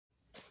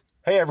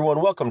Hey everyone,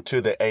 welcome to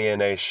the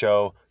ANA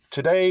show.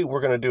 Today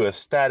we're going to do a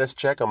status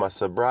check on my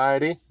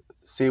sobriety,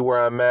 see where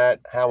I'm at,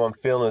 how I'm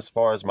feeling as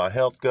far as my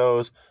health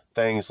goes,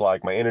 things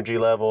like my energy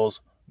levels,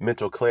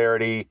 mental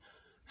clarity,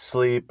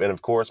 sleep, and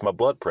of course my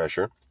blood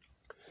pressure.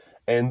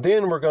 And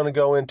then we're going to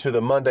go into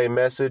the Monday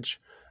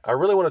message. I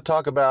really want to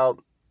talk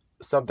about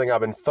something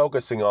I've been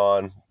focusing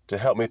on to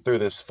help me through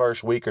this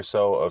first week or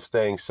so of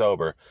staying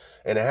sober,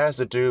 and it has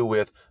to do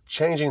with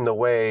changing the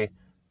way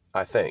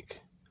I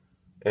think.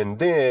 And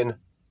then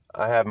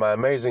I have my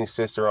amazing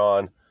sister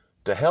on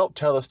to help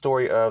tell the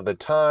story of the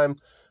time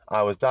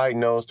I was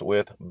diagnosed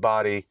with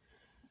body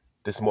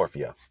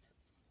dysmorphia.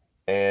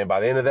 And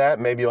by the end of that,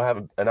 maybe you'll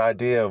have an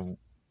idea of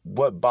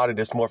what body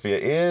dysmorphia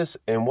is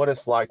and what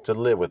it's like to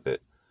live with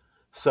it.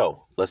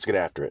 So let's get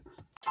after it.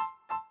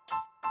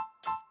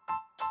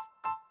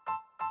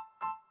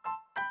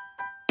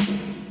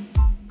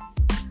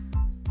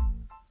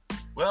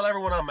 Well,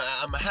 everyone,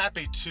 I'm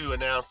happy to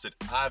announce that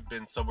I've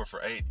been sober for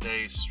 8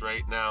 days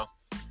straight now.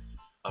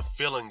 I'm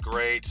feeling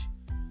great.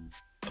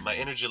 My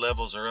energy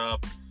levels are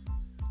up.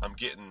 I'm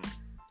getting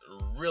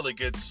really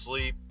good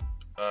sleep.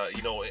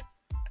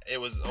 It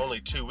was only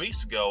 2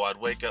 weeks ago I'd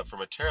wake up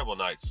from a terrible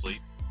night's sleep.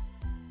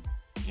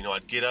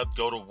 I'd get up,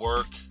 go to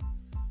work,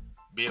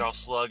 being all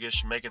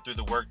sluggish, make it through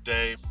the work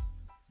day,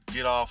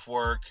 get off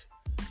work,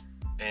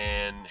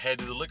 and head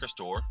to the liquor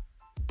store,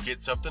 get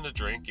something to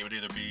drink. It would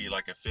either be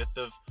like a fifth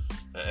of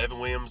Evan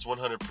Williams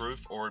 100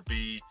 proof, or it'd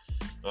be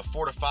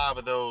 4 to 5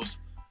 of those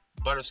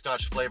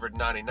butterscotch flavored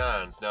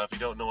 99s. Now, if you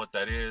don't know what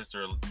that is,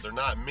 they're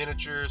not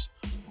miniatures,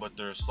 but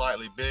they're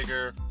slightly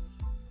bigger,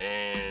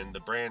 and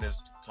the brand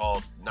is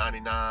called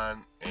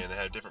 99, and they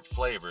have different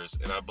flavors,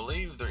 and I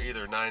believe they're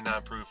either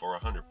 99 proof or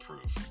 100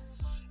 proof.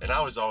 And I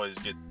always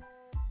get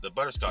the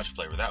butterscotch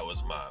flavor. That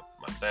was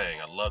my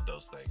thing. I love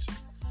those things.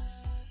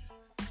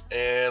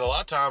 And a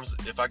lot of times,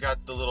 if I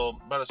got the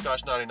little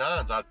butterscotch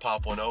 99s, I'd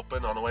pop one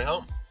open on the way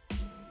home.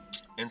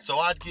 And so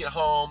I'd get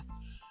home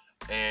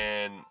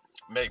and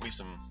make me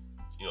some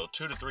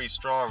 2 to 3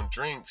 strong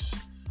drinks,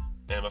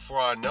 and before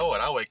I know it,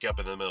 I wake up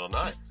in the middle of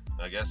the night.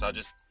 I guess I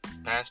just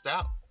passed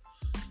out.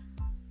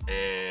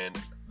 And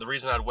the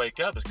reason I'd wake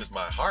up is because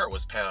my heart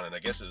was pounding. I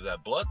guess it was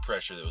that blood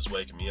pressure that was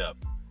waking me up.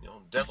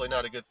 Definitely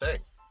not a good thing.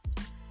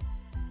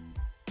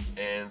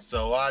 And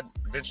so I'd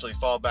eventually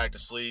fall back to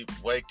sleep,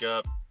 wake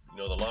up,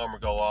 the alarm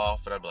would go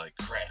off, and I'd be like,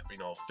 crap,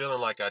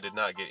 feeling like I did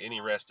not get any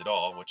rest at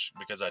all,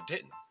 because I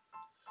didn't.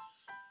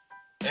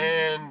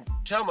 And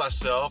tell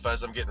myself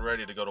as I'm getting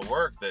ready to go to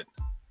work that,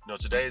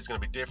 today is going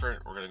to be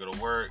different. We're going to go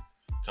to work,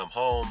 come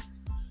home,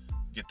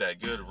 get that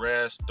good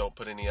rest, don't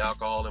put any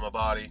alcohol in my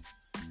body.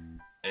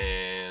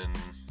 And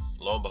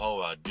lo and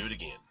behold, I do it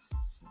again,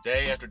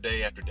 day after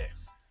day after day.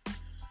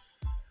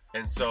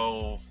 And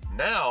so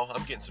now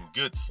I'm getting some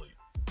good sleep.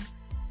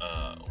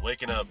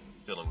 Waking up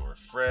feeling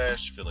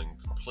refreshed, feeling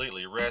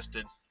completely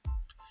rested.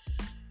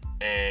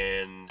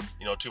 And,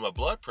 to my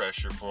blood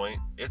pressure point,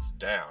 it's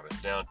down.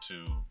 It's down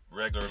to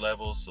regular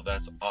levels, so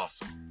that's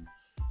awesome.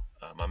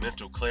 My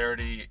mental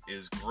clarity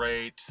is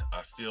great.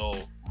 I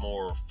feel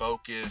more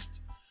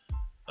focused,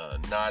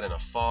 not in a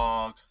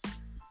fog.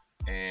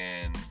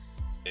 And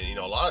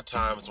a lot of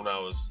times when I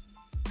was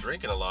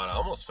drinking a lot, I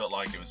almost felt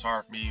like it was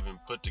hard for me to even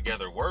put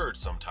together words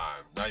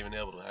sometimes, not even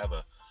able to have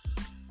a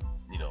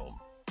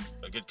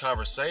good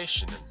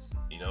conversation.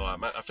 And,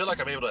 I feel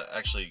like I'm able to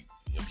actually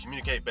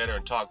communicate better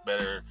and talk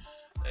better.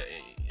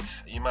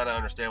 You might not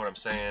understand what I'm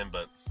saying,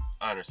 but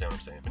I understand what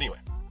I'm saying. But anyway.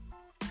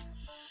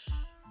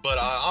 But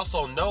I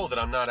also know that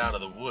I'm not out of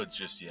the woods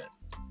just yet.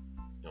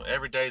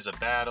 Every day's a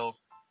battle.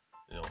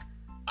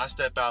 I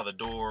step out of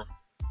the door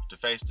to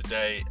face the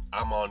day.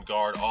 I'm on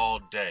guard all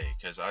day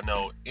because I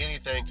know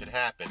anything could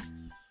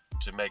happen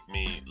to make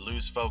me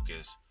lose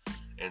focus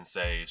and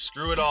say,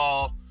 screw it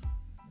all.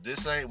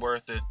 This ain't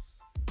worth it.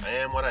 I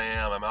am what I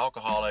am. I'm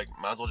alcoholic.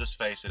 Might as well just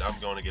face it. I'm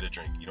going to get a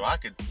drink. I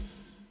could,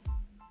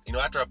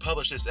 after I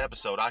publish this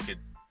episode, I could,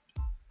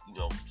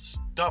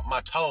 stump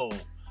my toe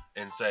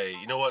and say,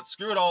 you know what,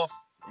 screw it all.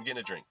 I'm getting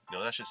a drink.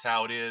 That's just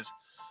how it is.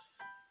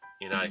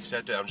 And I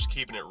accept it. I'm just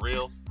keeping it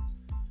real.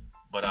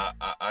 But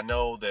I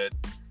know that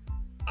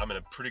I'm in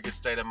a pretty good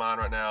state of mind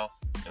right now.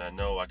 And I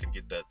know I can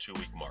get that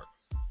 2-week mark.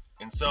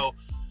 And so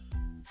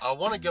I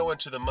want to go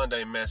into the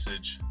Monday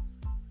message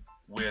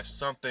with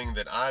something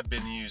that I've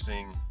been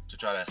using to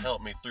try to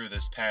help me through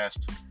this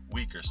past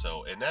week or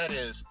so. And that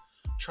is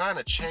trying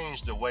to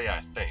change the way I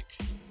think.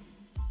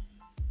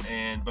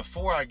 And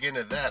before I get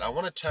into that, I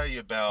want to tell you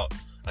about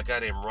a guy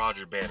named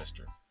Roger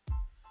Bannister.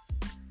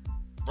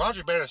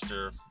 Roger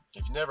Bannister,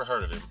 if you've never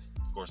heard of him,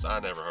 of course I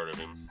never heard of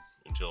him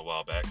until a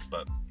while back,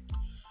 but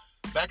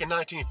back in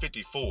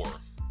 1954,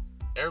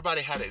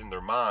 everybody had it in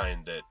their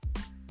mind that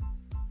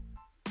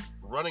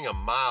running a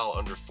mile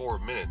under 4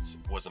 minutes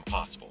was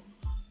impossible.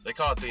 They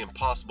call it the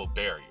impossible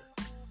barrier.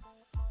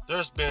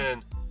 There's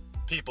been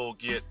people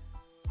get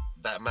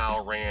that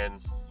mile ran,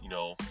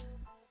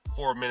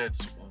 4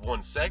 minutes,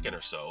 1 second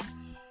or so,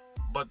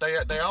 but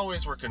they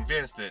always were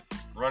convinced that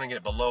running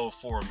it below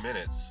 4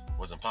 minutes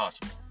was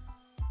impossible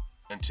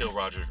until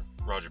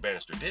Roger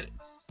Bannister did it.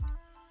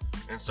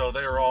 And so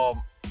they were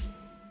all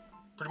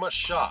pretty much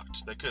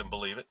shocked. They couldn't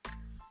believe it.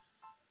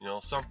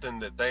 Something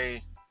that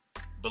they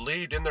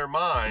believed in their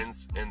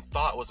minds and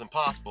thought was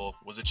impossible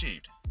was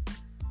achieved.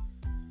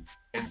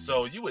 And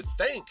so you would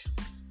think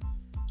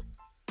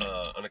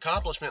an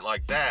accomplishment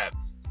like that,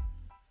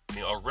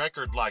 a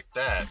record like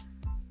that,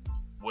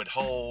 would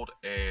hold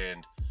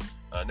and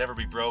never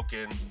be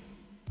broken.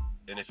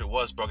 And if it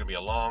was broken, it'd be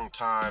a long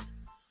time,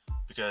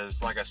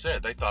 because, like I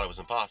said, they thought it was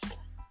impossible.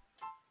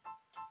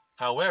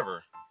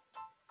 However,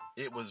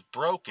 it was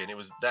broken.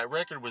 That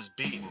record was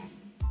beaten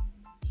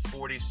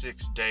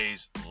 46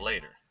 days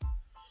later.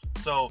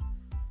 So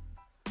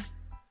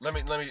let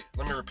me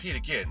repeat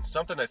again.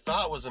 Something I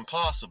thought was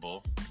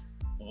impossible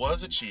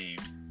was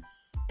achieved,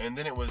 and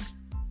then it was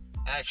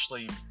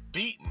actually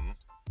beaten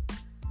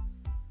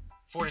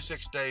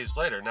 46 days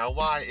later. Now,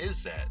 why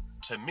is that?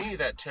 To me,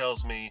 that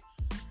tells me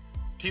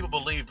people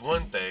believed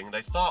one thing,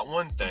 they thought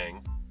one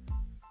thing,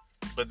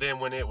 but then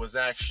when it was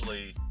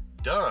actually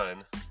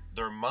done,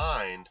 their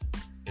mind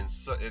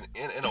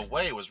in a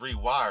way was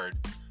rewired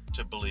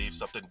to believe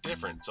something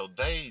different. So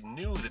they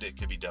knew that it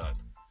could be done.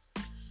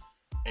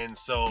 And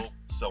so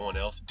someone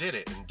else did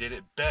it and did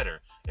it better.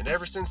 And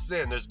ever since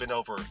then, there's been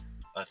over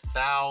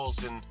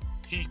 1,000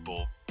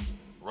 people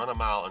run a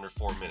mile under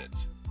 4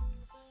 minutes.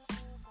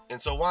 And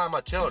so why am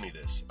I telling you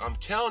this? I'm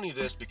telling you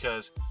this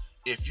because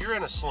if you're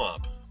in a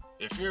slump,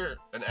 if you're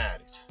an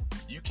addict,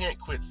 you can't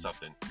quit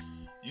something,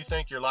 you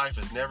think your life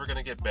is never going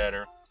to get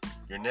better,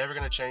 you're never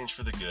going to change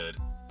for the good,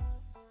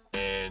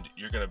 and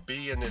you're going to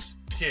be in this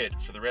pit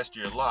for the rest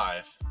of your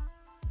life,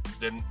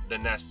 then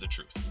that's the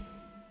truth.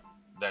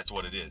 That's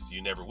what it is.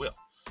 You never will.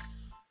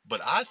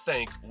 But I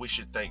think we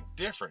should think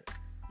different,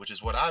 which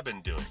is what I've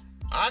been doing.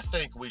 I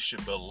think we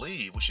should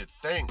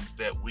think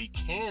that we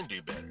can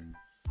do better.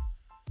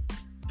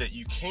 That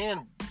you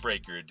can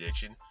break your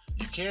addiction,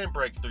 you can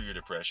break through your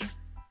depression,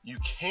 you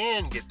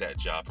can get that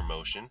job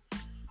promotion,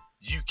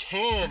 you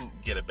can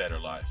get a better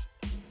life.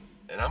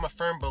 And I'm a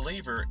firm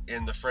believer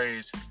in the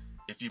phrase,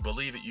 if you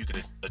believe it, you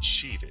can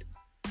achieve it.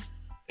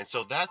 And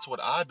so that's what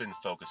I've been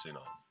focusing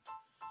on.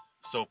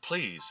 So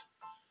please,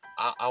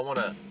 I want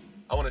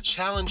to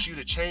challenge you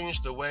to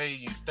change the way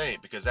you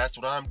think, because that's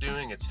what I'm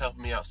doing. It's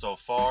helping me out so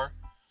far.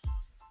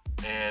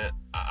 And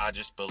I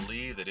just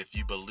believe that if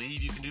you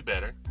believe you can do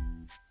better,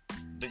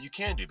 that you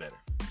can do better.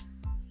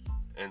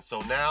 And so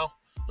now,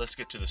 let's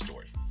get to the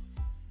story.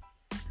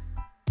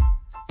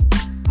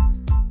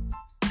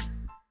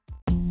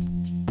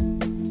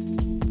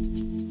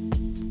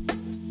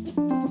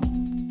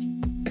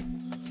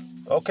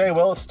 Okay,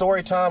 well, it's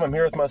story time. I'm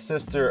here with my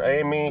sister,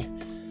 Amy.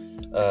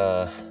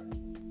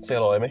 Say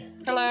hello, Amy.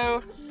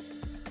 Hello.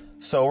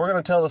 So we're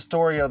going to tell the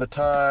story of that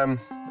time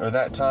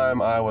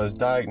I was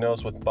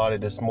diagnosed with body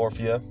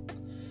dysmorphia.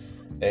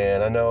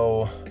 And I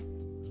know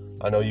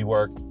you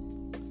work,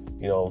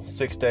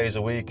 6 days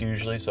a week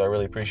usually, so I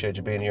really appreciate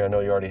you being here. I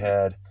know you already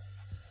had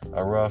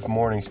a rough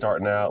morning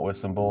starting out with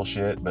some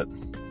bullshit, but...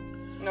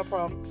 No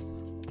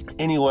problem.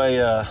 Anyway,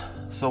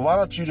 so why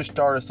don't you just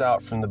start us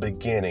out from the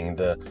beginning?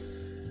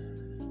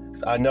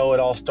 I know it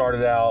all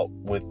started out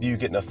with you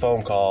getting a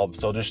phone call,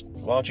 so just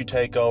why don't you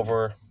take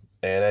over,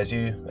 and as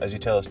you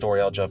tell the story,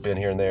 I'll jump in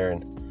here and there,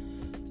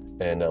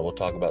 and we'll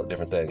talk about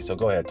different things. So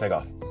go ahead, take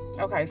off.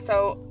 Okay,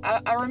 so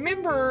I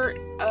remember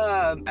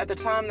at the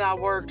time that I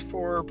worked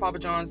for Papa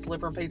John's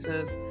delivering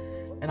pizzas,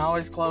 and I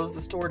always closed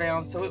the store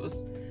down, so it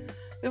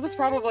was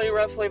probably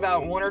roughly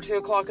about 1 or 2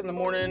 o'clock in the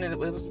morning, and it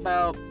was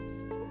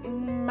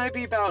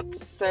maybe about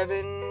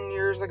 7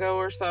 years ago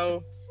or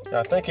so.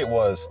 I think it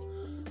was.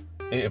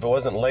 If it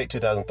wasn't late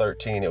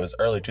 2013, it was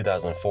early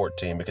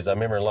 2014, because I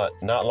remember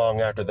not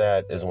long after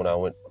that is when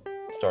I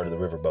started the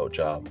riverboat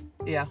job.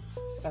 Yeah,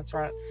 that's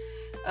right.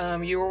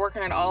 You were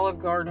working at Olive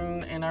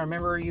Garden, and I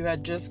remember you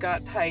had just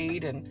got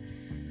paid,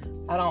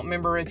 and I don't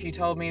remember if you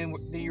told me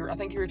I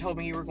think you told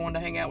me you were going to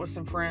hang out with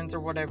some friends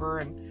or whatever,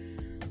 and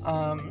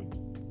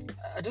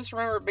I just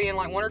remember it being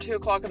like 1 or 2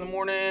 o'clock in the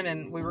morning,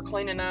 and we were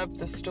cleaning up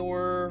the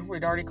store.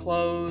 We'd already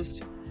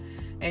closed,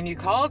 and you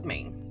called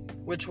me,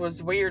 which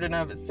was weird in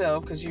of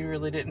itself, because you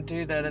really didn't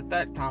do that at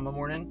that time of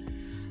morning.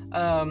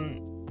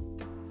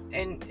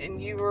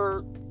 And you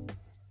were,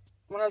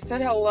 when I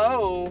said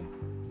hello,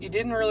 you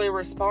didn't really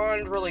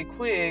respond really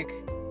quick,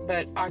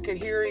 but I could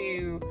hear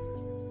you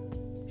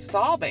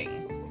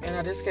sobbing, and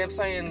I just kept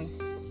saying,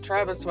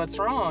 Travis, what's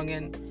wrong?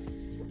 And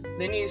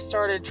then you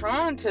started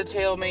trying to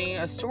tell me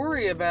a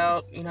story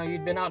about,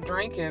 you'd been out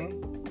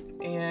drinking,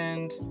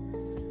 and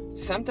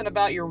something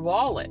about your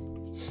wallet.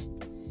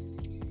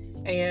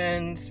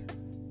 And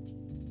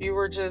you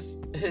were just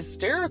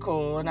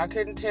hysterical, and I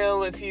couldn't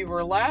tell if you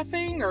were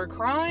laughing or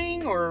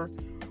crying or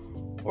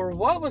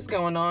what was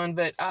going on,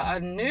 but I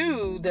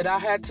knew that I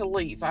had to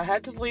leave. I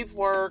had to leave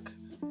work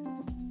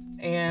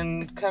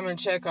and come and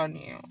check on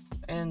you.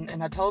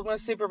 And I told my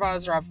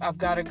supervisor, I've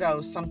got to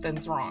go.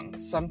 Something's wrong.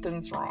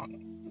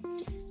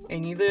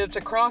 And you lived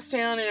across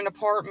town in an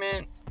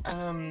apartment.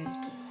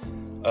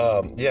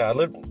 Yeah, I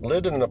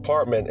lived in an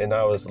apartment, and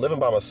I was living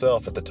by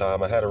myself at the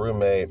time. I had a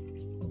roommate,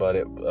 but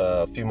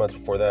a few months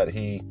before that,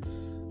 he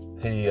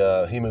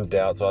he moved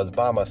out, so I was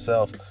by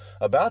myself.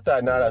 About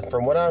that night,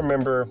 from what I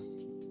remember,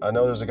 I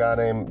know there's a guy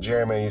named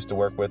Jeremy I used to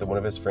work with, and one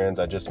of his friends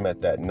I just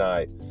met that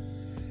night.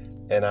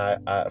 And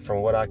I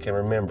from what I can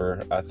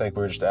remember, I think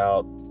we were just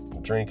out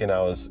drinking.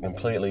 I was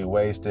completely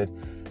wasted,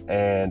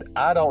 and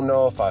I don't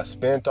know if I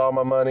spent all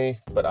my money,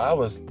 but I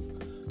was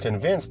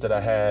convinced that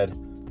I had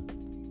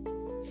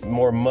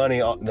more money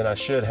than I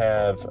should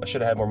have. I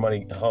should have had more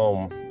money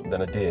home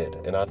than I did,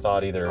 and I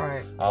thought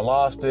either I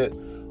lost it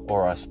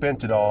or I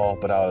spent it all,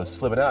 but I was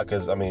flipping out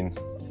because, I mean,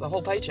 it's the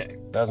whole paycheck.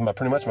 That was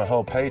pretty much my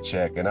whole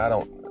paycheck, and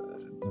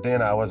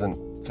I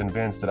wasn't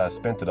convinced that I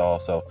spent it all,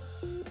 so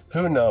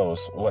who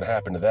knows what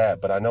happened to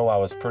that, but I know I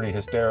was pretty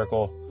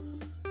hysterical,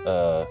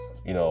 I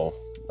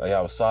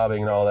was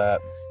sobbing and all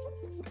that,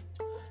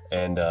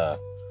 and,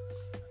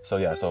 so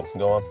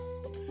go on.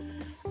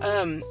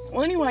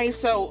 Well, anyway,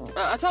 so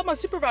I told my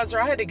supervisor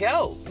I had to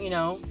go,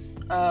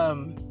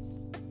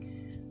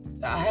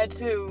 I had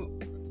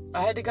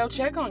to go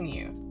check on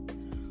you.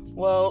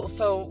 Well,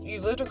 so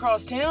you lived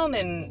across town,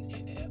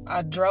 and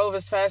I drove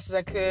as fast as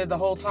I could the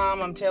whole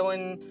time. I'm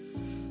talking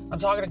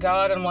to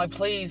God, and I'm like,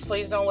 please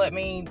don't let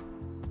me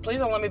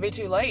be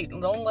too late.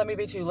 Don't let me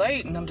be too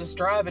late. And I'm just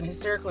driving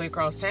hysterically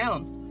across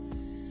town.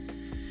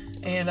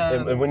 And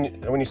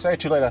when you say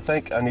too late, I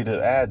think I need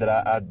to add that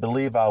I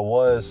believe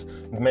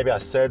maybe I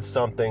said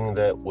something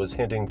that was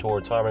hinting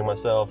towards harming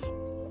myself.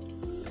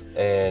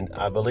 And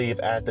I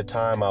believe at the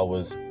time I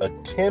was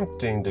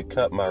attempting to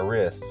cut my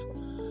wrists,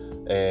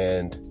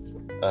 and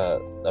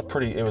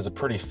it was a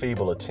pretty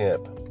feeble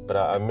attempt. But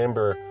I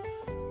remember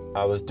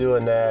I was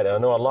doing that, and I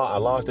know I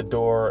locked the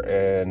door,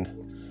 and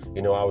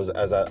I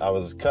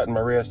was cutting my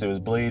wrist. It was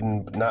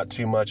bleeding, not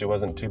too much. It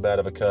wasn't too bad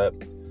of a cut.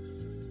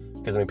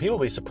 Because people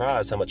be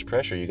surprised how much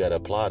pressure you got to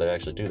apply to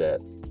actually do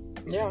that.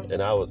 Yeah.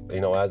 And I was,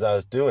 as I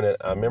was doing it,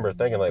 I remember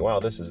thinking like, wow,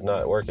 this is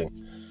not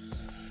working.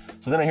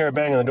 So then I hear a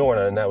bang on the door,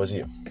 and that was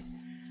you.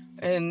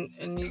 And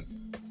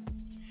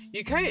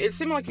you came. It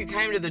seemed like you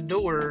came to the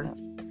door,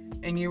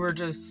 and you were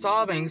just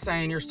sobbing,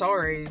 saying, "You're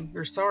sorry,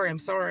 I'm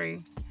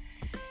sorry."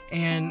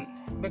 And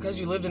because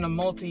you lived in a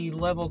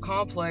multi-level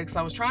complex,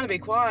 I was trying to be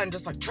quiet and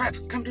just like,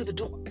 Travis, come to the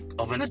door,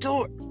 open the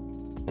door.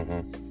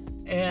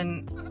 Mm-hmm.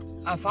 And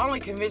I finally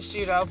convinced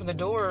you to open the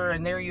door,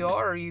 and there you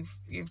are.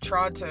 You've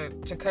tried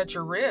to cut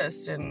your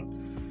wrist,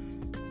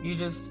 and you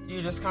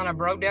just kind of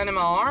broke down in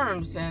my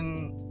arms,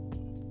 and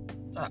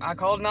I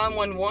called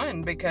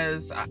 911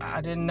 because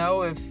I didn't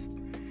know if,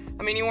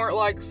 you weren't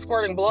like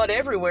squirting blood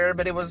everywhere,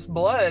 but it was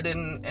blood,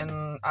 and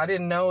I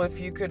didn't know if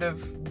you could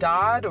have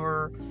died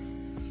or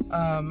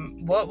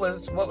what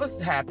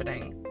was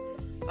happening.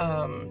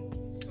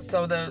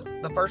 So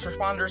the first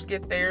responders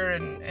get there,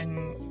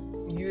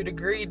 and you'd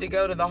agreed to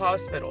go to the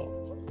hospital.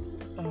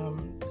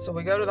 So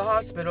we go to the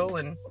hospital,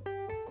 and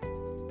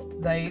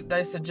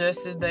they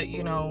suggested that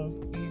you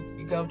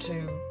go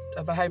to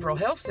a behavioral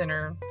health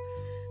center.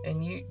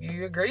 And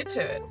you agreed to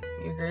it.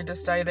 You agreed to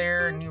stay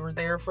there, and you were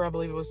there for, I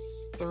believe it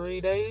was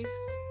 3 days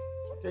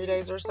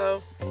or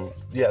so.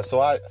 Yeah, so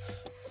I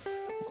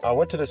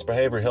went to this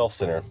behavioral health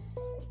center,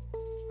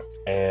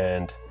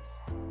 and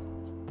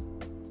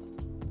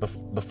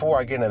before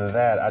I get into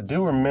that, I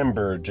do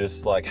remember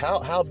just like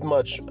how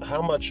much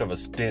of a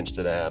stench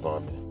did I have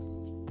on me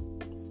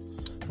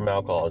from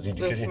alcohol?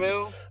 The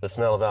smell? The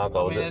smell of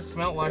alcohol. It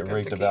smelled like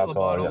a tequila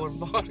bottle or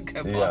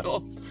vodka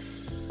bottle.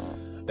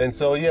 And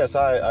so, yes,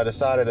 I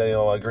decided,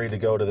 I agreed to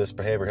go to this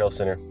behavioral health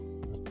center.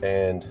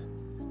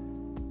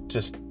 And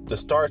just to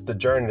start the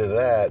journey to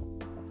that,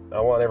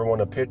 I want everyone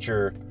to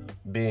picture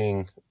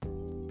being,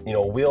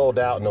 wheeled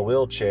out in a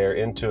wheelchair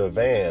into a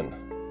van.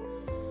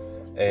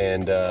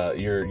 And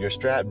you're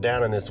strapped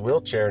down in this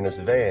wheelchair in this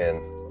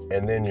van,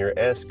 and then you're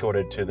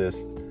escorted to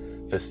this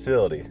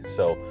facility.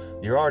 So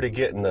you're already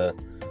getting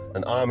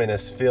an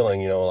ominous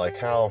feeling, like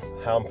how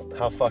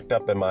fucked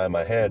up am I in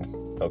my head,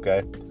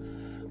 okay?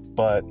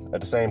 But at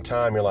the same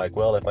time, you're like,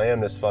 well, if I am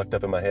this fucked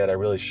up in my head, I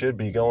really should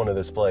be going to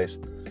this place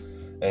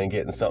and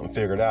getting something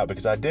figured out.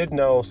 Because I did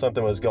know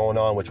something was going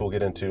on, which we'll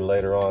get into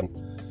later on.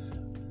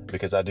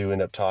 Because I do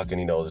end up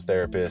talking, to the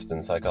therapist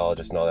and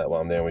psychologist and all that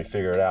while I'm there, and we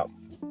figure it out.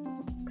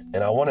 And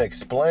I want to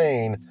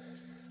explain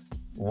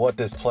what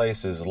this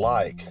place is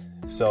like.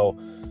 So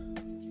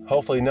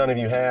hopefully none of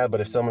you have, but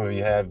if some of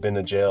you have been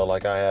to jail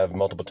like I have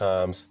multiple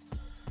times,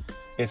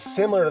 it's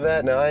similar to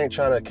that. Now, I ain't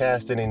trying to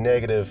cast any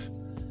negative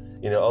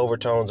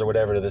overtones or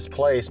whatever to this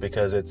place,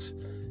 because it's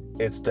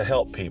to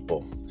help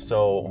people.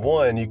 So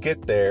one, you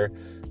get there,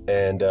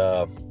 and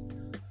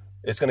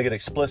it's going to get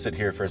explicit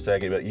here for a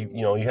second, but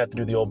you have to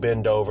do the old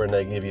bend over, and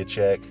they give you a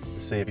check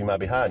to see if you might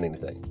be hiding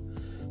anything.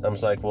 I'm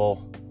just like,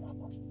 well,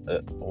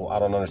 I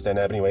don't understand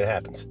that, but anyway, it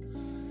happens.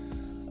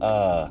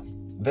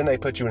 Then they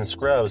put you in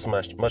scrubs,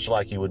 much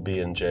like you would be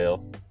in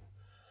jail.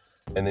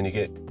 And then you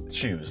get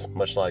shoes,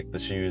 much like the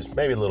shoes,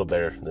 maybe a little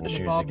better than the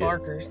shoes Bob you get.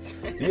 Barker's.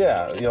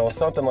 Yeah,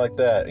 something like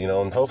that,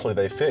 and hopefully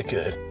they fit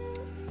good.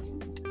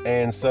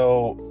 And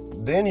so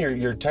then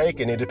you're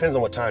taken, it depends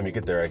on what time you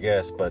get there, I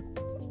guess, but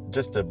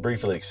just to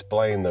briefly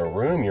explain the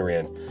room you're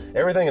in,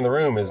 everything in the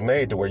room is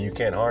made to where you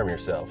can't harm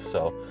yourself.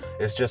 So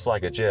it's just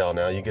like a jail.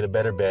 Now you get a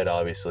better bed,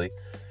 obviously.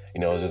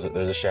 There's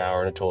a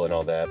shower and a toilet and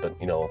all that.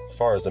 But, as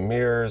far as the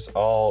mirrors,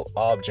 all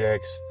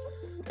objects,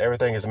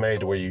 everything is made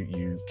to where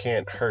you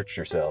can't hurt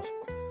yourself.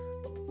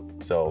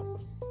 So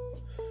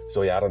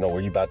yeah, I don't know.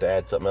 Were you about to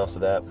add something else to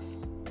that?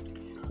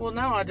 Well,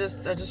 no, I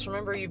just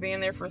remember you being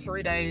there for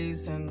 3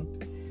 days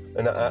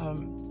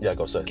yeah,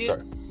 go say.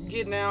 Sorry.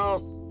 Getting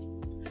out,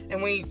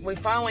 and we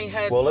finally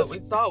had what we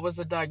thought was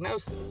a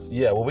diagnosis.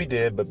 Yeah, well, we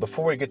did. But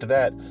before we get to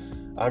that,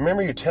 I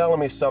remember you telling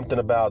me something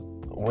about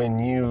when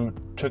you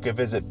took a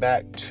visit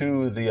back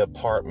to the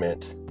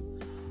apartment,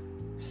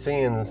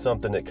 seeing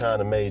something that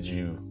kind of made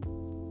you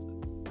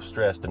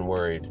stressed and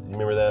worried. You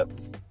remember that?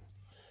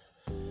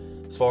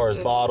 As far as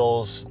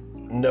bottles,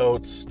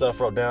 notes, stuff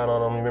wrote down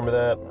on them, you remember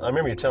that? I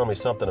remember you telling me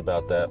something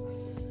about that.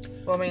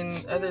 Well, I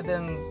mean, other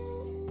than,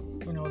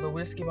 the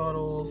whiskey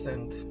bottles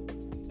and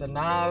the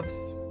knives.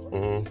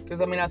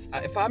 Because, I mean,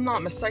 if I'm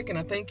not mistaken,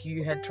 I think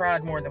you had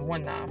tried more than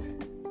one knife.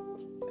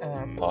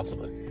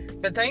 Possibly.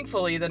 But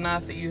thankfully, the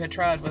knife that you had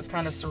tried was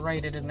kind of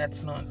serrated, and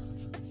that's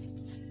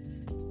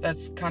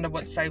kind of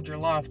what saved your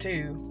life,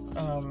 too.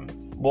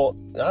 Well,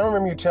 I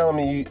remember you telling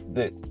me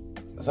that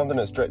something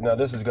that's straight. Now,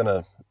 this is going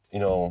to,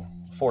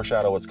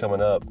 foreshadow what's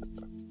coming up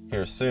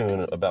here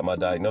soon about my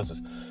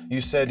diagnosis. You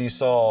said you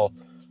saw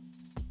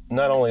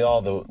not only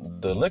all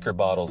the liquor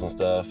bottles and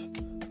stuff,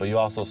 but you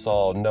also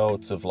saw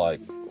notes of like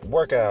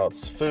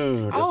workouts,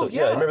 food. Oh,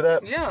 yeah. You remember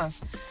that? Yeah.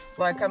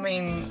 Like, I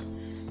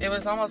mean, it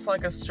was almost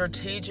like a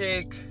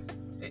strategic,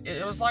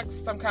 it was like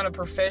some kind of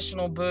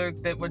professional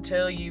book that would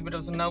tell you, but it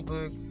was a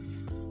notebook,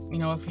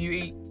 if you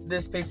eat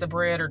this piece of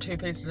bread or 2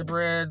 pieces of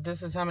bread,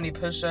 this is how many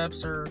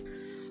push-ups or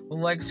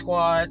leg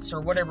squats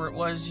or whatever it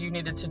was you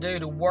needed to do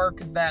to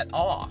work that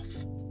off.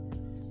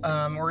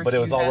 But it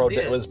was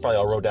it was probably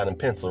all wrote down in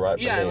pencil, right?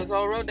 Yeah, it was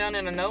all wrote down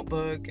in a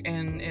notebook,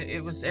 and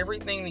it was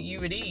everything that you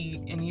would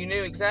eat, and you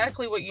knew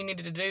exactly what you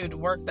needed to do to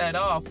work that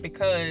off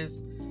because,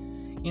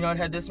 it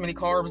had this many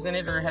carbs in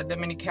it, or it had that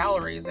many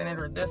calories in it,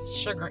 or this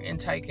sugar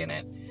intake in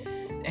it.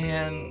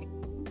 And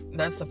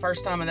that's the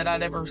first time that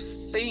I'd ever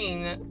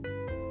seen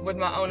with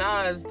my own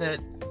eyes that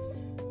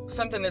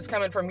something that's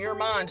coming from your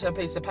mind to a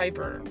piece of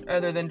paper,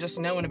 other than just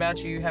knowing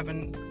about you,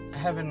 having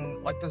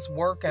like this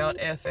workout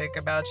ethic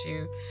about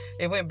you.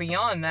 It went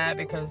beyond that,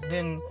 because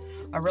then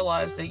I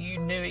realized that you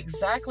knew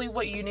exactly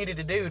what you needed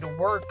to do to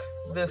work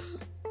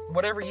this,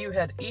 whatever you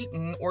had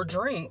eaten or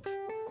drink,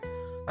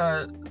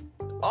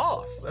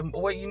 off, and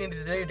what you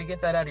needed to do to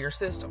get that out of your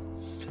system.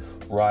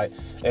 Right.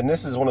 And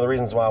this is one of the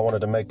reasons why I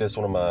wanted to make this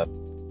one of my,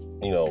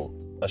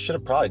 I should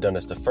have probably done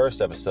this the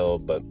first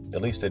episode, but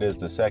at least it is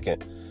the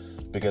second,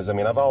 because I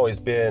mean, I've always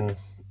been,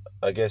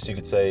 I guess you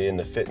could say,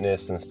 into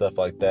fitness and stuff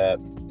like that.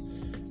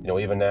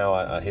 Even now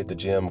I hit the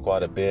gym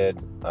quite a bit.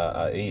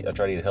 I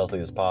try to eat as healthy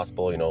as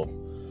possible, 5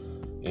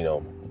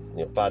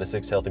 to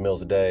 6 healthy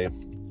meals a day.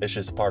 It's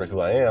just a part of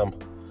who I am.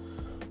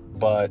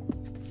 But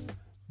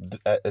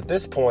at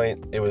this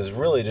point, it was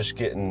really just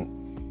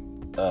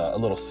getting a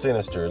little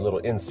sinister, a little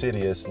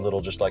insidious, a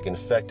little just like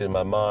infecting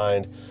my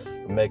mind,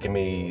 making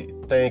me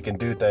think and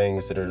do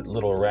things that are a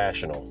little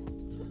irrational.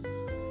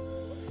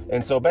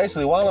 And so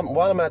basically, while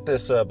I'm at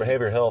this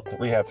behavioral health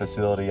rehab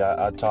facility,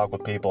 I talk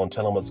with people and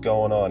tell them what's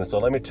going on. And so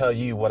let me tell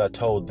you what I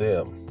told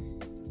them.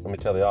 Let me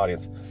tell the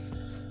audience.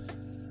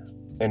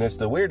 And it's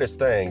the weirdest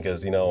thing,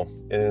 because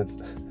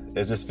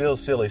it just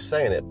feels silly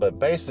saying it, but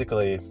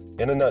basically,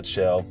 in a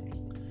nutshell,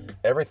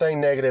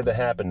 everything negative that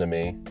happened to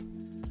me,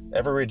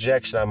 every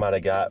rejection I might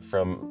have got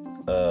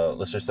from,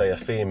 let's just say, a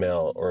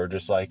female, or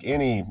just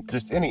any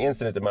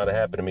incident that might have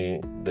happened to me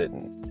that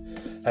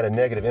had a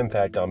negative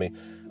impact on me,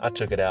 I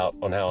took it out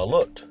on how I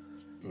looked.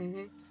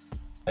 Mm-hmm.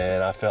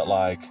 And I felt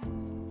like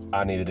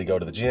I needed to go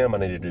to the gym, I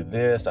needed to do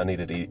this, I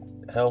needed to eat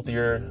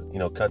healthier,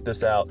 cut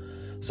this out.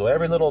 So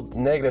every little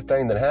negative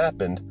thing that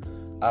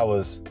happened, I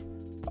was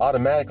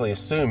automatically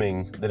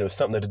assuming that it was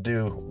something to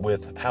do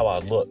with how I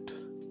looked.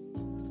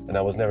 And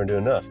I was never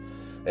doing enough.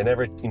 And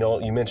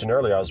you mentioned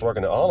earlier, I was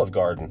working at Olive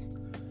Garden.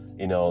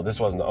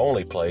 This wasn't the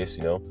only place,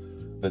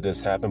 that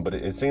this happened, but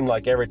it seemed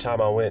like every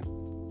time I went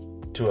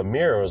to a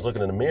mirror, I was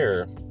looking in a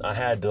mirror, I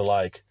had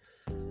to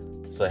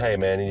say, hey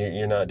man,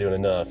 you're not doing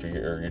enough, or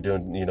you're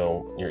doing,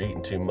 you're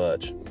eating too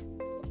much.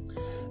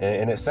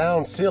 And it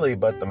sounds silly,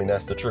 but I mean,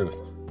 that's the truth.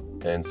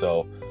 And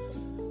so,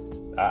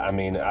 I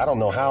mean, I don't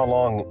know how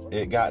long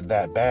it got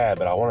that bad,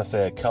 but I want to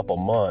say a couple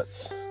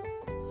months.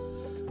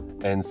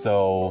 And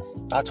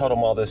so I told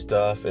them all this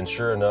stuff, and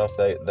sure enough,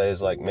 they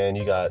was like, man,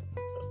 you got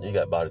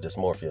body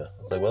dysmorphia.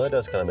 I was like, well, that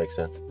does kind of make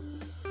sense.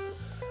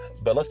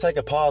 But let's take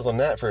a pause on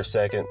that for a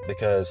second,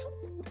 because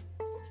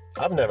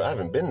I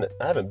haven't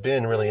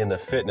been really into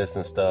fitness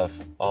and stuff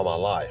all my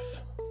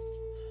life.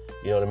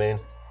 You know what I mean?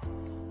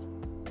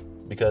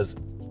 Because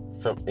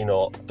from,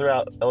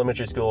 throughout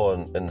elementary school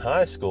and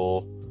high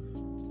school,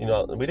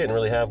 we didn't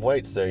really have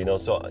weights there,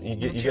 so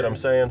you get what I'm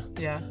saying?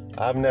 Yeah.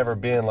 I've never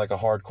been like a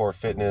hardcore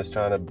fitness,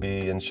 trying to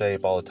be in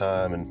shape all the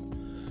time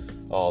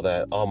and all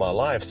that all my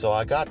life. So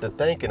I got to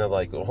thinking of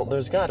like, well,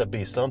 there's got to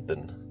be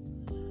something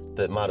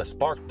that might have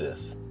sparked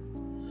this.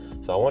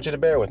 So I want you to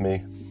bear with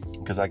me,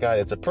 because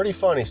it's a pretty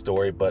funny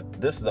story,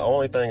 but this is the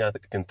only thing I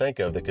can think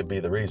of that could be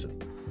the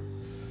reason.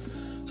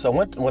 So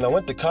when I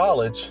went to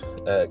college,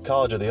 at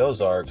College of the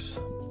Ozarks,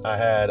 I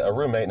had a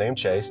roommate named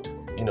Chase.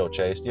 You know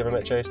Chase. You ever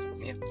met Chase?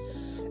 Yeah.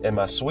 And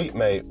my suite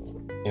mate,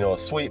 a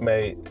suite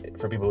mate,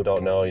 for people who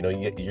don't know, you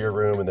get your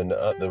room and then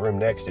the room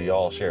next to you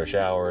all share a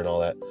shower and all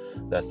that.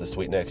 That's the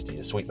suite next to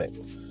you, suite mate.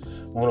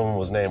 One of them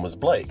was name was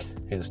Blake.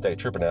 He's a state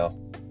trooper now.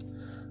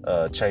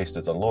 Chase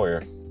is a lawyer,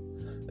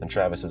 and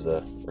Travis is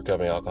a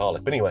recovering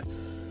alcoholic. But anyway,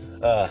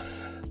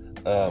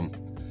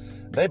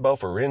 they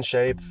both were in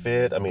shape,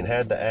 fit. I mean,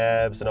 had the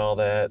abs and all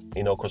that.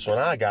 Of course, when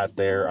I got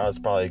there, I was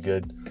probably a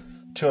good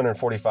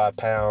 245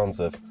 pounds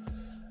of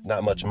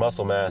not much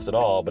muscle mass at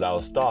all, but I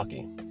was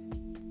stocky.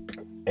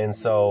 And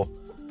so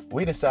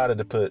we decided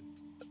to put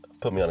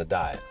me on a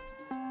diet.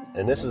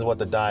 And this is what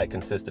the diet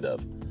consisted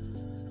of.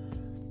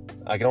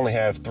 I could only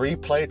have 3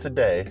 plates a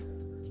day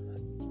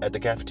at the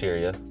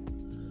cafeteria,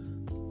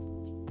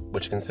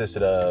 which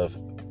consisted of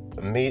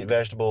meat,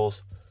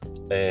 vegetables,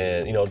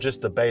 and,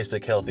 just the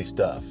basic healthy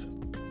stuff.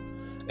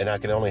 And I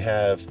could only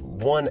have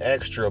 1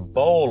 extra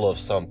bowl of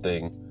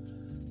something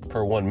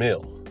per 1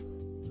 meal.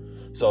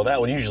 So that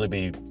would usually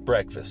be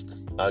breakfast.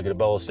 I'd get a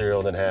bowl of cereal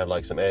and then have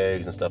like some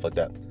eggs and stuff like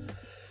that.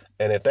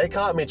 And if they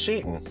caught me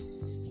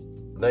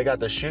cheating, they got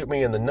to shoot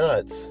me in the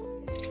nuts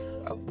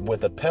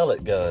with a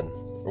pellet gun,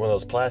 one of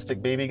those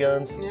plastic BB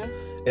guns,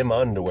 in my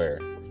underwear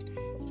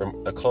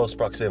from a close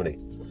proximity.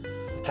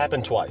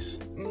 Happened twice.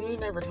 You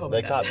never told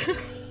me that. They caught me.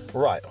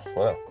 Right.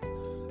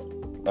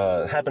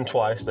 Well, happened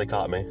twice. They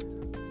caught me.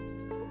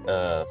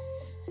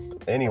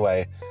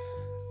 Anyway,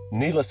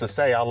 needless to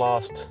say,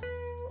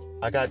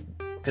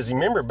 because you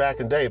remember back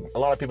in the day, a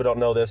lot of people don't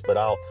know this, but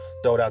I'll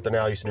throw it out there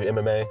now. I used to do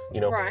MMA,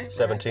 right,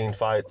 17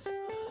 fights.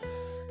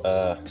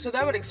 So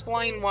that would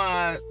explain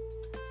why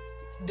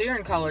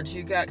during college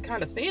you got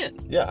kind of thin.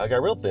 Yeah, I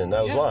got real thin.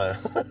 That was why.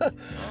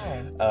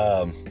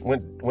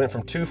 Went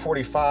from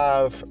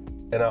 245,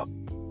 and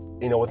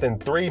within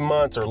 3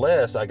 months or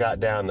less, I got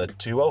down to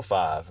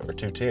 205 or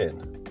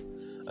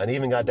 210. I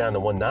even got down to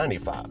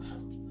 195.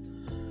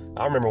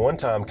 I remember one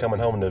time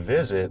coming home to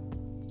visit,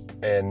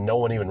 and no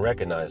one even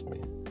recognized me.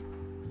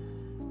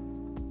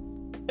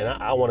 And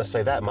I want to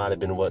say that might have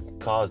been what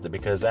caused it,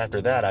 because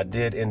after that, I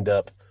did end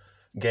up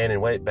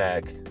gaining weight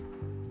back.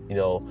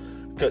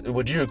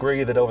 Would you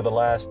agree that over the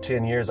last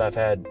 10 years, I've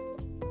had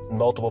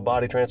multiple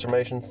body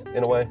transformations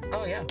in a way?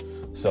 Oh, yeah.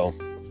 So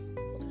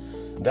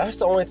that's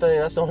the only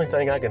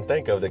thing I can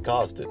think of that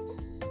caused it.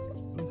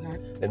 Okay.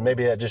 And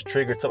maybe that just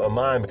triggered something in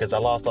mine, because I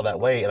lost all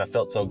that weight and I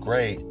felt so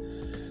great.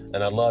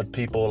 And I loved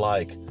people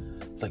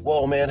it's like,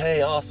 whoa, man,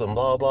 hey, awesome,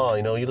 blah, blah,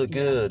 you look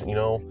good,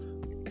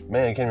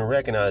 man, you can't even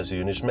recognize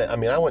you. And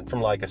I went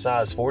from like a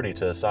size 40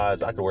 to a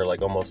size, I could wear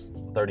like almost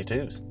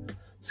 32s,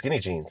 skinny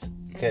jeans.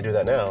 Can't do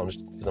that now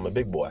because I'm a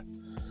big boy.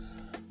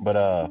 But,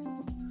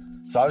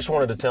 so I just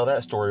wanted to tell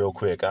that story real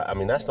quick.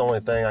 That's the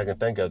only thing I can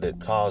think of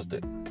that caused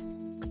it.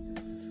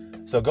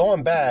 So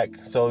going back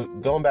to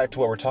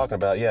what we're talking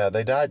about, yeah,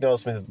 they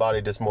diagnosed me with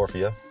body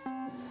dysmorphia,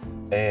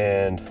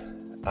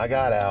 and I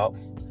got out,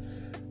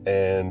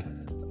 and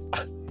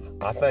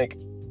I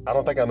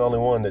don't think I'm the only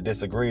one that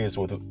disagrees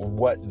with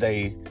what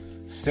they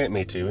sent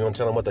me to. You want to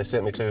tell them what they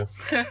sent me to?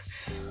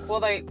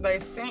 Well, they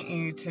sent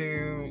you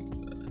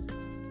to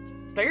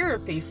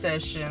therapy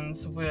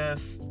sessions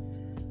with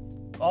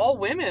all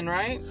women,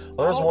 right?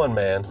 Well, there's one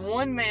man.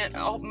 One man,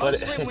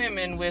 mostly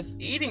women with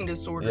eating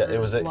disorders. Yeah, it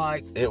was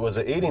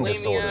an eating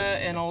disorder.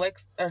 And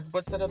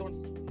what's that other one?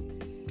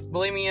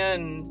 Bulimia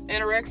and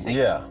anorexia.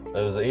 Yeah,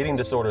 it was an eating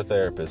disorder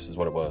therapist is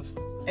what it was.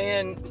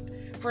 And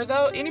for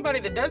anybody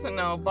that doesn't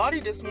know, body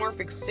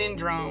dysmorphic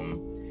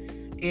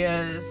syndrome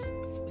is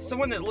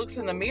someone that looks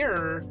in the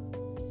mirror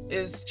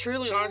is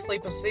truly, honestly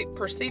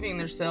perceiving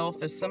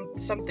themselves as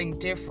something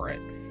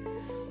different.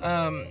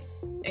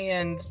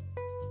 And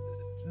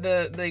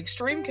the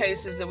extreme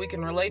cases that we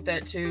can relate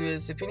that to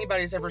is, if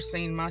anybody's ever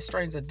seen My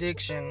Strange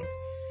Addiction,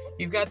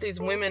 you've got these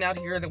women out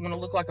here that want to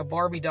look like a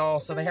Barbie doll,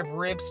 so they have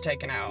ribs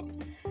taken out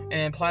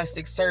and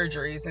plastic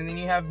surgeries. And then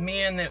you have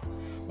men that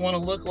want to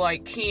look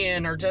like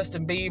Ken or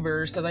Justin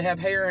Bieber, so they have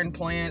hair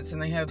implants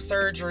and they have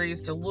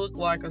surgeries to look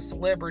like a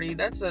celebrity.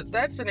 That's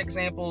an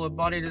example of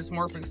body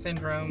dysmorphic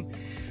syndrome.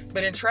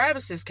 But in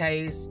Travis's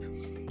case,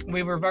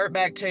 we revert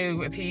back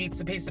to, if he eats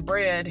a piece of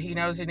bread, he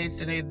knows he needs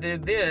to do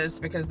this,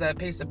 because that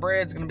piece of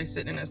bread's going to be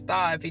sitting in his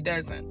thigh if he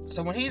doesn't.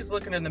 So when he's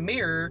looking in the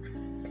mirror,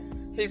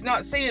 he's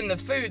not seeing the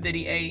food that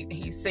he ate,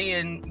 he's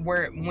seeing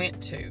where it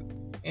went to.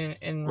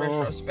 In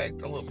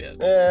retrospect, a little bit.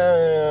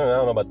 Yeah, I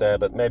don't know about that,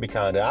 but maybe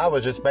kind of. I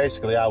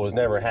was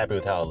never happy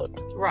with how it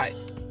looked. Right.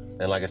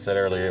 And like I said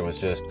earlier, it was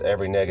just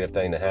every negative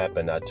thing that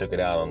happened, I took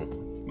it out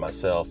on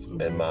myself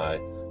and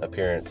my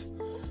appearance.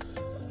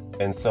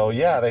 And so,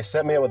 yeah, they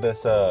set me up with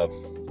this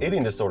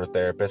eating disorder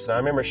therapist, and I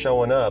remember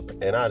showing up,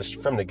 and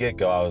from the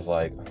get-go, I was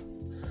like,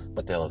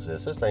 what the hell is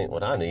this? This ain't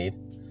what I need.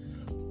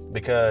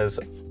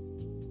 Because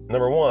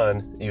number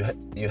one,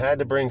 you had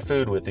to bring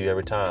food with you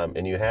every time,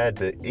 and you had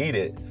to eat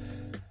it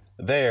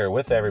there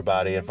with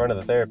everybody in front of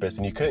the therapist,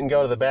 and you couldn't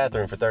go to the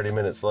bathroom for 30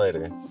 minutes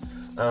later.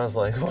 I was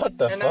like, what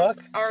the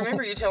fuck? I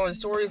remember you telling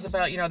stories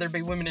about, there'd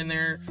be women in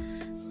there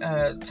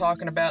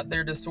talking about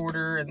their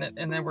disorder,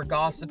 and they were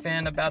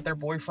gossiping about their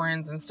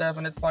boyfriends and stuff,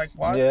 and it's like,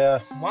 why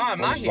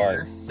am I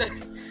here? Like...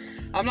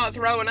 I'm not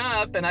throwing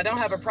up, and I don't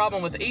have a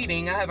problem with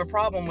eating. I have a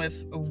problem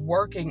with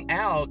working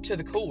out to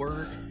the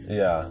core.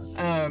 Yeah.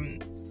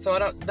 So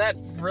that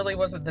really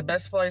wasn't the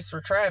best place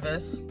for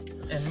Travis,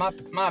 in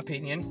my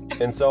opinion.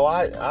 And so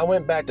I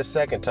went back the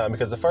second time,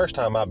 because the first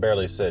time I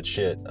barely said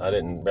shit. I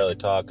didn't barely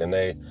talk, and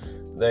they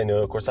knew.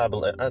 Of course,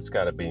 that's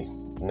got to be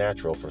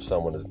natural for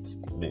someone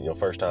to,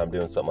 first time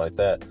doing something like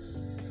that.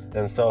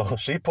 And so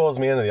she pulls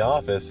me into the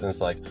office, and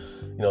it's like,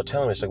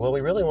 telling me, she's like, well,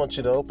 we really want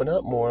you to open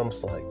up more. I'm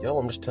just like,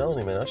 I'm just telling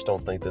you, man, I just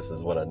don't think this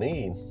is what I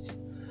need,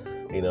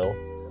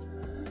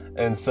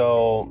 And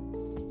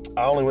so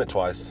I only went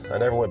twice. I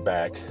never went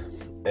back.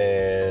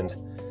 And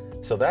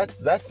so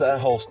that's that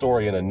whole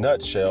story in a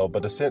nutshell.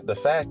 But the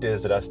fact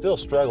is that I still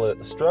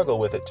struggle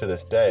with it to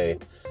this day.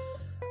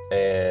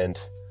 And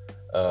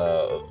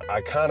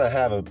I kind of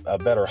have a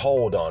better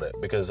hold on it,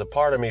 because a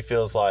part of me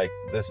feels like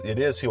it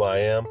is who I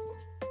am.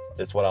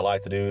 It's what I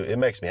like to do. It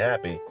makes me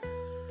happy.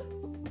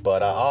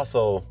 But I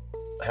also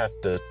have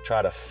to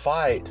try to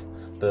fight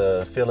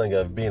the feeling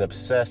of being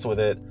obsessed with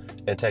it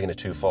and taking it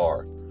too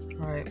far.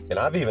 Right. And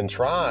I've even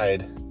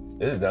tried,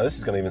 this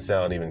is going to even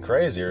sound even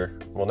crazier.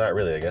 Well, not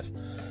really, I guess.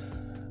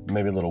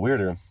 Maybe a little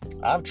weirder.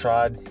 I've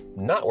tried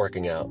not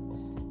working out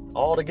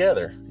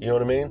altogether. You know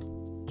what I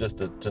mean? Just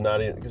to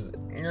not even... Cause,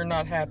 you're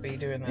not happy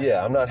doing that.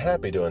 Yeah, I'm not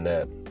happy doing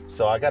that.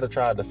 So I got to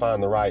try to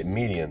find the right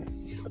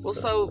median.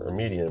 Well, or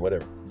median,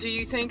 whatever. Do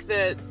you think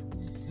that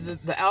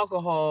the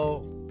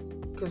alcohol...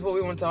 Because what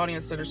we want the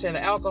audience to understand,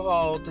 the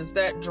alcohol, does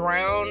that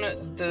drown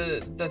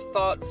the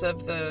thoughts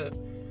of that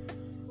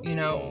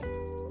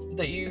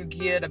you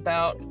get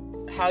about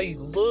how you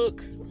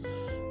look?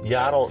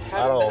 Yeah, How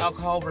does the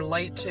alcohol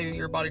relate to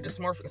your body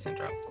dysmorphic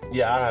syndrome?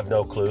 Yeah, I have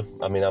no clue.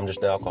 I mean, I'm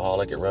just an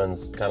alcoholic. It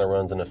kind of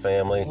runs in the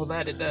family. Well,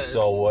 that it does.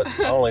 So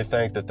the only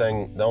thing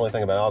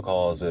about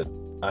alcohol is that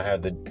I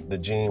have the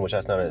gene, which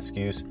that's not an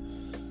excuse.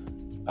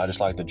 I just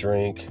like to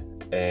drink,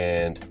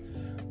 and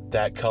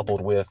that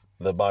coupled with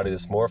the body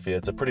dysmorphia,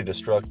 it's a pretty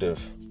destructive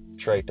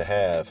trait to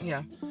have.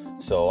 Yeah.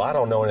 So I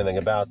don't know anything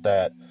about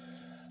that,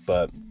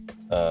 but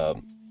that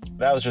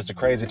was just a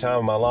crazy time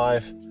in my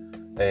life,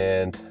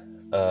 and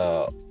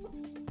I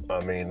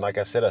mean, like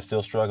I said, I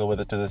still struggle with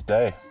it to this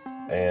day.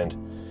 And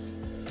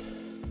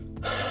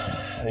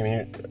I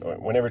mean,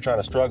 whenever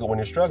you're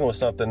struggling with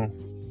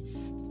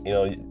something,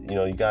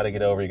 you got to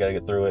get over, you got to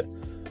get through it.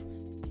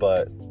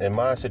 But in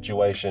my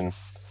situation,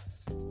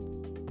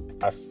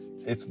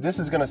 this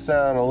is going to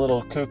sound a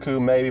little cuckoo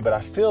maybe, but I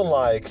feel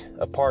like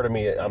a part of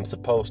me, I'm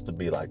supposed to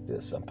be like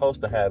this. I'm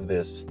supposed to have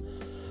this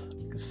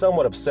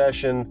somewhat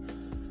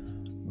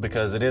obsession,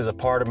 because it is a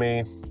part of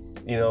me,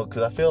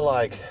 because I feel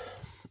like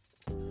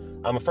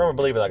I'm a firm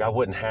believer, like I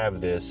wouldn't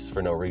have this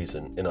for no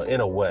reason, in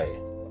a way.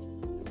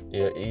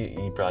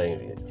 You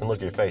probably can look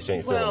at your face, you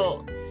ain't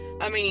feeling me.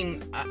 I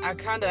mean, I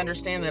kind of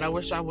understand that. I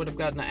wish I would have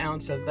gotten an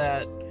ounce of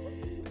that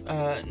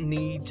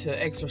need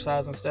to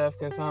exercise and stuff,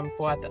 because I'm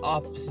quite the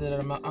opposite.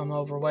 I'm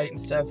overweight and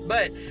stuff.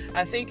 But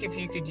I think if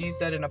you could use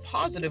that in a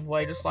positive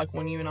way, just like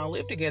when you and I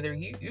lived together,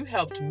 you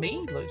helped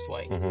me lose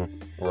weight.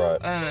 Mm-hmm.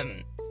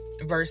 Right.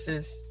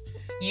 Versus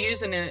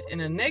using it in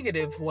a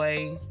negative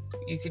way,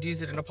 you could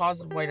use it in a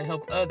positive way to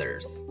help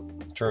others.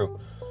 True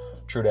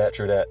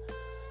that.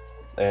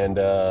 And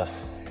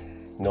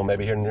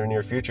maybe here in the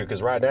near future,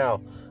 because right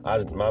now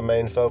my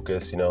main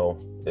focus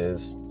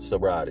is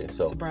sobriety.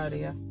 Sobriety,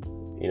 yeah.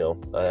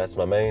 That's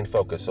my main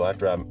focus. So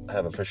after I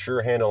have a for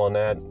sure handle on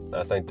that,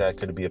 I think that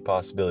could be a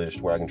possibility,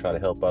 just where I can try to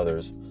help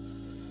others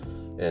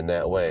in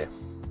that way.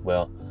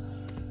 Well,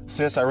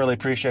 sis, I really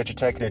appreciate you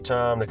taking your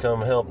time to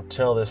come help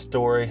tell this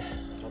story.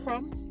 No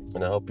problem.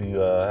 And I hope you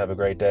have a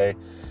great day.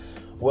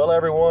 Well,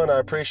 everyone, I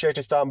appreciate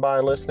you stopping by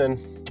and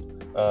listening.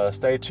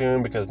 Stay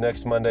tuned, because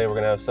next Monday we're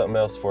going to have something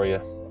else for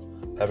you.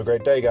 Have a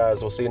great day,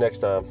 guys. We'll see you next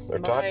time. Or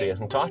Bye.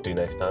 talk to you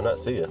next time, not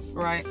see you.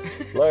 Right.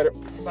 Later.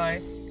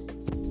 Bye.